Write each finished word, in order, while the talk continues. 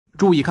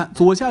注意看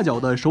左下角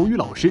的手语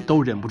老师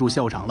都忍不住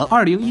笑场了。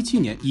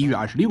2017年1月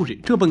26日，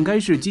这本该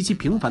是极其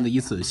平凡的一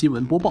次新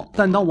闻播报，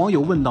但当网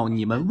友问到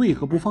你们为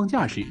何不放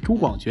假时，朱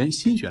广权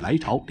心血来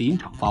潮，临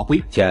场发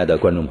挥。亲爱的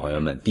观众朋友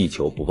们，地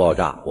球不爆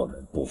炸，我们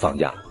不放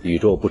假；宇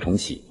宙不重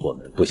启，我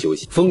们不休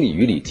息。风里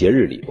雨里节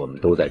日里，我们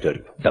都在这里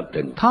等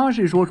着你。他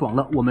是说爽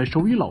了，我们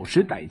手语老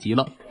师逮急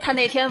了。他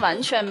那天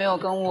完全没有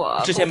跟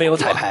我之前没有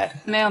彩排，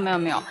没有，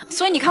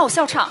所以你看我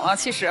笑场了。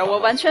其实我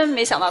完全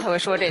没想到他会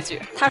说这句。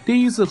他第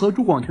一次和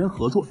朱广权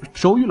合作，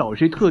手语老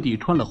师特地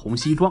穿了红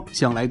西装，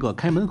想来个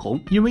开门红。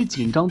因为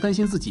紧张，担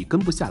心自己跟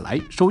不下来，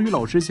手语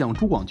老师向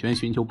朱广权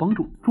寻求帮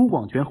助。朱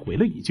广权回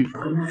了一句：“我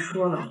跟他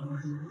说了，我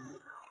说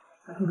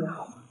他特别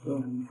好，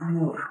你刚才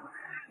我说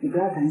你不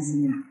要担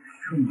心呀，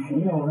说你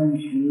没有问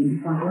题，你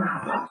放心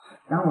好了。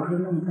然后我说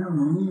那我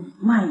能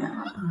慢一点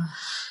吗？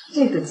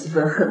这个基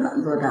本很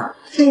难做到，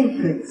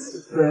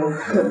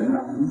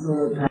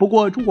不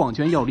过朱广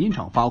权要临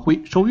场发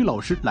挥，手语老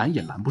师拦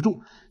也拦不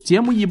住。节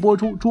目一播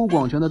出，朱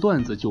广权的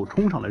段子就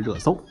冲上了热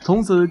搜。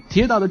从此，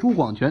铁打的朱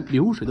广权，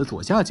流水的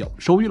左下角，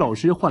手语老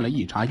师换了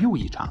一茬又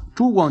一茬。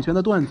朱广权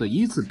的段子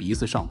一次比一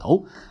次上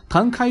头，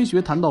谈开学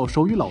谈到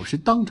手语老师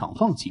当场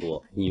放弃。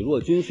你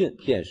若军训，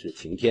便是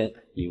晴天；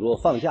你若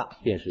放假，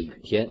便是雨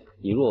天；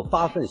你若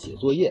发奋写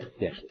作业，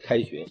便是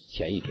开学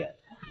前一天；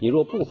你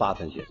若不发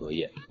奋写作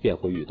业，便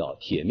会遇到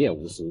铁面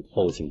无私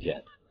包青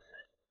天。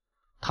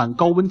谈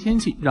高温天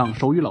气，让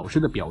手语老师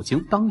的表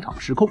情当场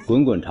失控。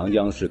滚滚长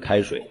江是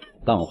开水，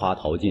浪花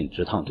淘尽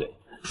直烫腿。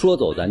说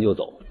走咱就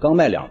走，刚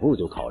迈2步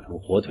就烤出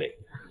火腿。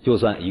就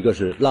算一个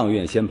是阆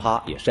苑仙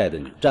葩，也晒得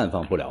你绽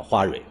放不了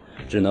花蕊。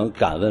只能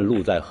敢问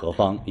路在何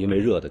方，因为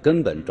热的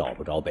根本找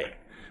不着北。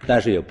但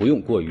是也不用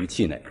过于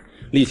气馁。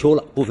立秋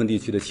了，部分地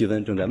区的气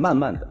温正在慢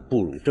慢的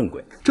步入正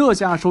轨。这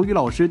下手语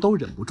老师都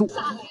忍不住。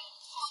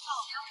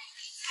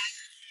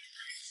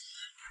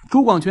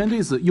朱广权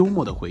对此幽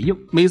默的回应：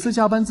每次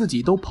下班自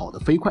己都跑得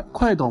飞快，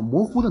快到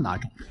模糊的那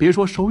种。别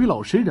说手语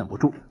老师忍不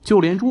住，就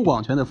连朱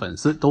广权的粉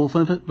丝都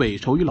纷纷为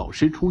手语老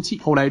师出气。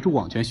后来朱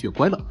广权学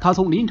乖了，他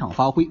从临场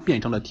发挥变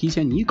成了提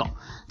前拟稿，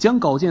将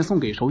稿件送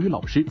给手语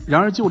老师。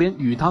然而就连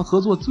与他合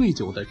作最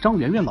久的张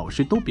媛媛老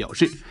师都表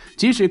示，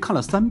即使看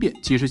了3遍，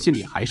其实心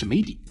里还是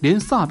没底。连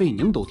撒贝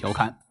宁都调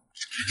侃：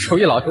手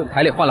语老师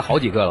台里换了好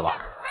几个了吧？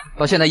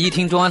到现在一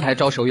听中央台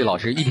招手语老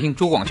师，一听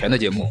朱广权的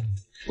节目，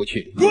不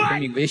去，生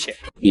命危险。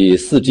比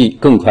 4G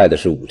更快的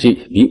是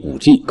 5G， 比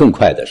 5G 更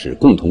快的是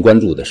共同关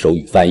注的手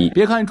语翻译。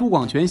别看朱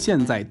广权现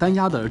在单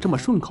押的这么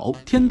顺口，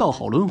天道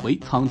好轮回，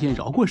苍天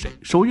饶过谁，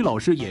手语老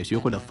师也学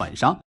会了反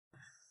杀。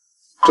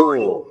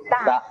祝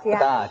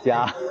大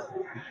家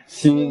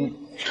新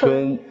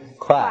春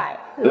快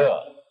乐，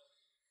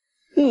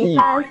一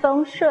帆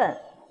风顺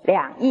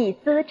，2亿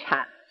资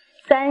产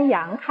，3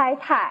阳开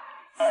泰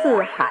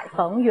，4海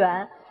逢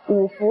源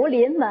，5福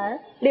临门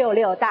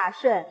，6大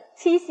顺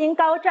，7星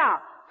高照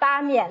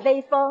，8面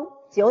威风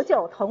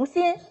，9同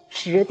心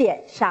，10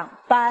点上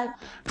班。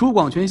朱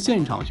广权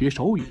现场学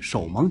手语，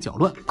手忙脚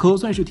乱，可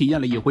算是体验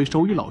了一回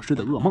手语老师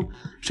的噩梦。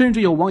甚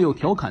至有网友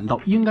调侃到，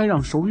应该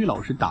让手语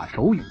老师打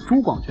手语，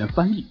朱广权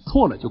翻译，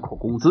错了就扣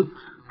工资。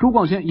朱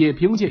广权也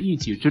凭借一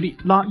己之力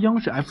拉央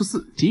视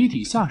F4 集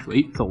体下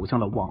水，走向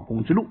了网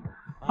红之路。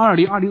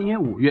2020年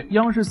5月，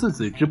央视4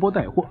子直播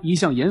带货，一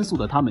向严肃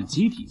的他们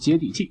集体接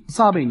地气。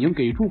撒贝宁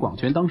给朱广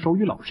权当手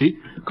语老师，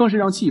更是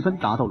让气氛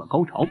达到了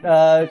高潮。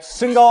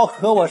身高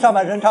和我上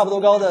半身差不多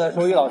高的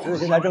手语老师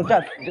现在正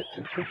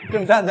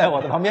站在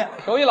我的旁边。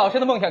手语老师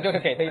的梦想就是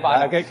给他一巴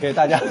掌，给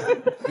大家，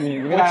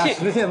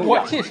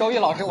我替手语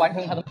老师完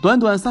成他的。短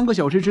短3个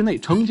小时之内，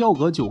成交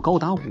额就高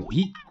达5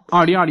亿。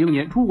2020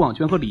年，朱广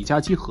权和李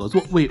佳琦合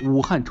作为武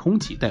汉重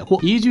启带货，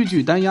一句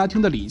句单押听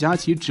的李佳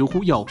琦直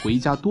呼要回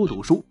家多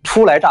读书。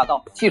初来乍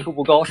到，技术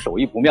不高，手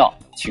艺不妙，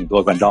请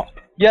多关照。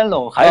烟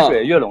笼海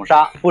水月笼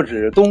沙，不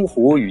止东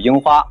湖与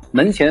樱花，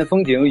门前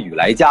风景雨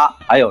来佳，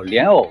还有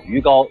莲藕鱼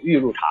糕玉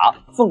露茶，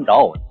凤爪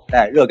藕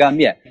带热干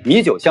面，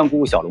米酒香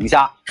菇小龙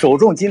虾，手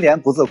中金莲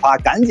不自夸，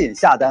赶紧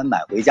下单买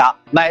回家，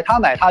买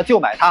它就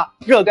买它，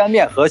热干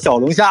面和小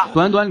龙虾。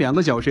短短2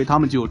个小时，他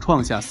们就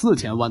创下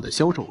4000万的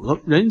销售额，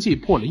人气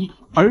破了1亿。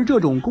而这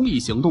种公益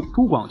行动，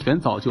朱广权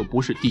早就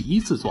不是第一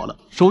次做了。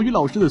手语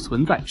老师的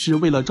存在是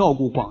为了照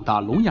顾广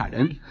大聋哑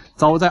人。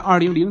早在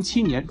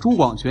2007年，朱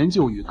广权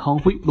就与康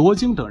辉、罗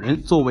京等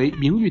人作为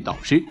名誉导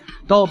师，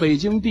到北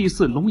京第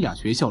4聋哑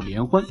学校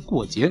联欢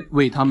过节，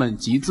为他们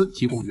集资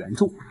提供援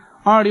助。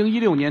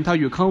2016年，他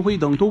与康辉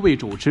等多位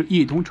主持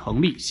一同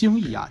成立星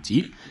艺雅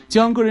集，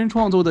将个人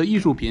创作的艺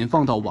术品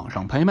放到网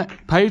上拍卖，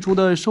排除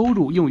的收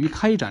入用于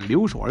开展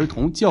留守儿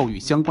童教育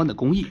相关的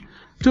公益。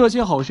这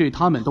些好事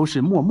他们都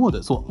是默默的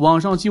做，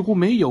网上几乎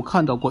没有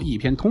看到过一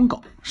篇通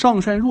稿，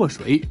上善若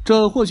水，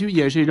这或许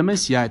也是人们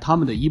喜爱他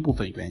们的一部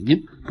分原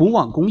因。不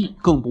忘公益，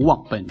更不忘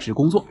本职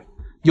工作。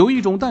有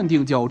一种淡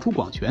定叫朱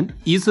广权。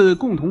一次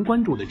共同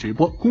关注的直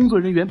播，工作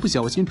人员不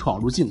小心闯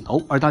入镜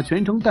头，而他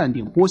全程淡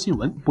定播新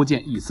闻，不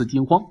见一丝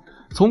惊慌。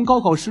从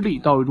高考失利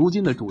到如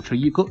今的主持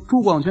一哥，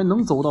朱广权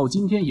能走到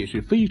今天也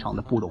是非常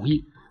的不容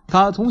易。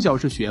他从小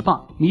是学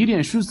霸，迷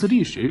恋诗词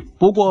历史。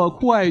不过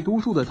酷爱读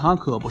书的他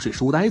可不是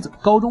书呆子，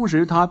高中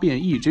时他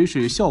便一直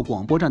是校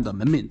广播站的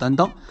门面担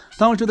当。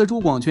当时的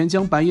朱广权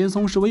将白岩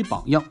松视为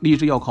榜样，立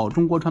志要考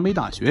中国传媒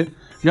大学。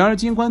然而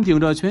尽管顶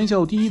着全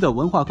校第一的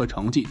文化课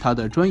成绩，他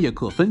的专业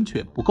课分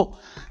却不够。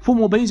父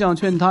母本想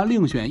劝他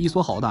另选一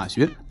所好大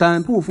学，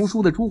但不服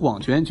输的朱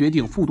广权决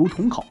定复读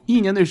重考。1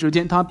年的时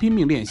间，他拼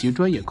命练习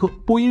专业课，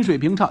播音水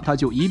平差，他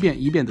就一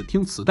遍一遍的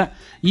听磁带，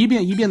一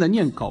遍一遍的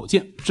念稿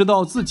件，直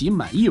到自己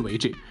满意为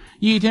止。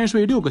一天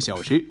睡6个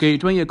小时，给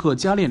专业课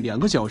加练2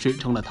个小时，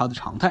成了他的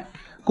常态。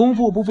功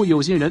夫不负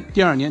有心人，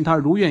第2年他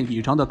如愿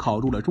以偿地考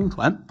入了中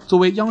传。作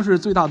为央视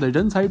最大的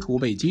人才储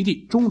备基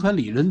地，中传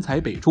里人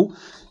才辈出，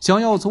想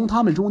要从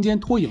他们中间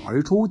脱颖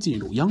而出进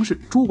入央视，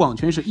朱广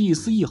权是一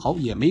丝一毫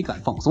也没敢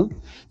放松。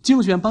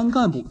竞选班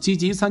干部，积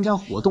极参加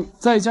活动，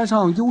再加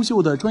上优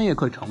秀的专业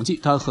课成绩，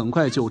他很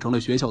快就成了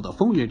学校的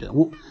风云人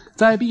物。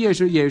在毕业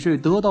时也是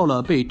得到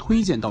了被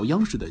推荐到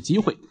央视的机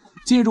会。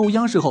进入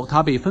央视后，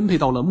他被分配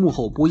到了幕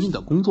后播音的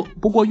工作。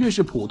不过越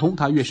是普通，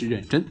他越是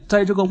认真。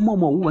在这个默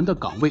默无闻的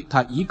岗位，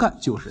他一干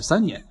就是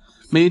3年。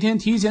每天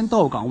提前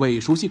到岗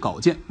位熟悉稿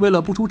件，为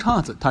了不出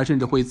岔子，他甚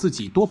至会自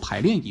己多排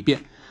练一遍。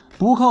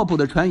不靠谱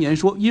的传言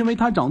说，因为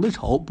他长得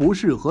丑，不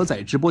适合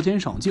在直播间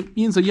上镜，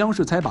因此央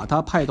视才把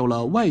他派到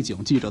了外景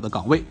记者的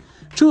岗位。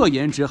这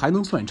颜值还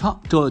能算差？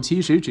这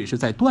其实只是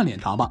在锻炼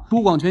他吧。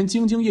朱广权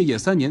兢兢业业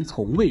3年，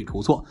从未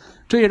出错，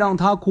这也让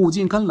他苦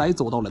尽甘来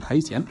走到了台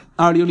前。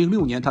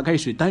2006年，他开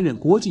始担任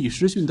国际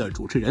时讯的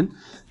主持人。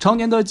常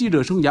年的记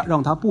者生涯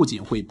让他不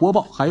仅会播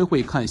报，还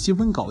会看新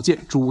闻稿件，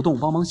主动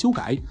帮忙修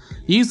改，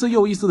一次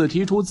又一次地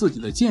提出自己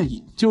的建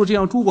议。就这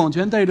样，朱广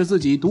权带着自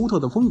己独特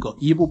的风格，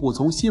一步步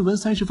从新闻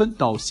30分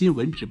到新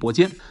闻直播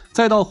间，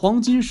再到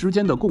黄金时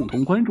间的共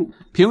同关注。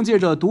凭借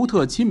着独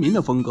特亲民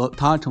的风格，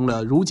他成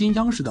了如今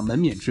央视的门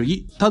面之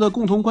一。他的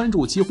共同关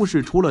注几乎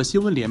是除了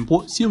新闻联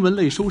播，新闻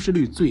类收视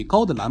率最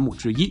高的栏目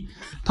之一。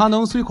他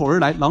能随口而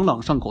来、朗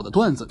朗上口的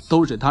段子，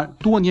都是他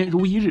多年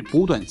如一日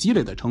不断积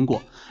累的成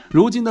果。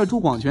如今的朱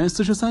广权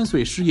43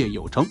岁，事业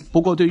有成，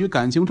不过对于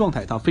感情状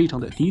态，他非常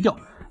的低调。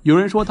有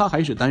人说他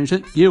还是单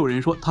身，也有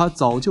人说他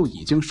早就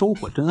已经收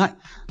获真爱。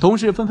同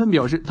事纷纷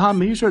表示，他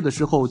没事的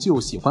时候就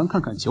喜欢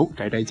看看球、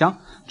宅宅家。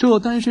这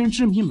单身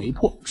之谜没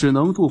破，只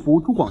能祝福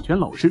朱广权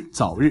老师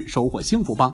早日收获幸福吧。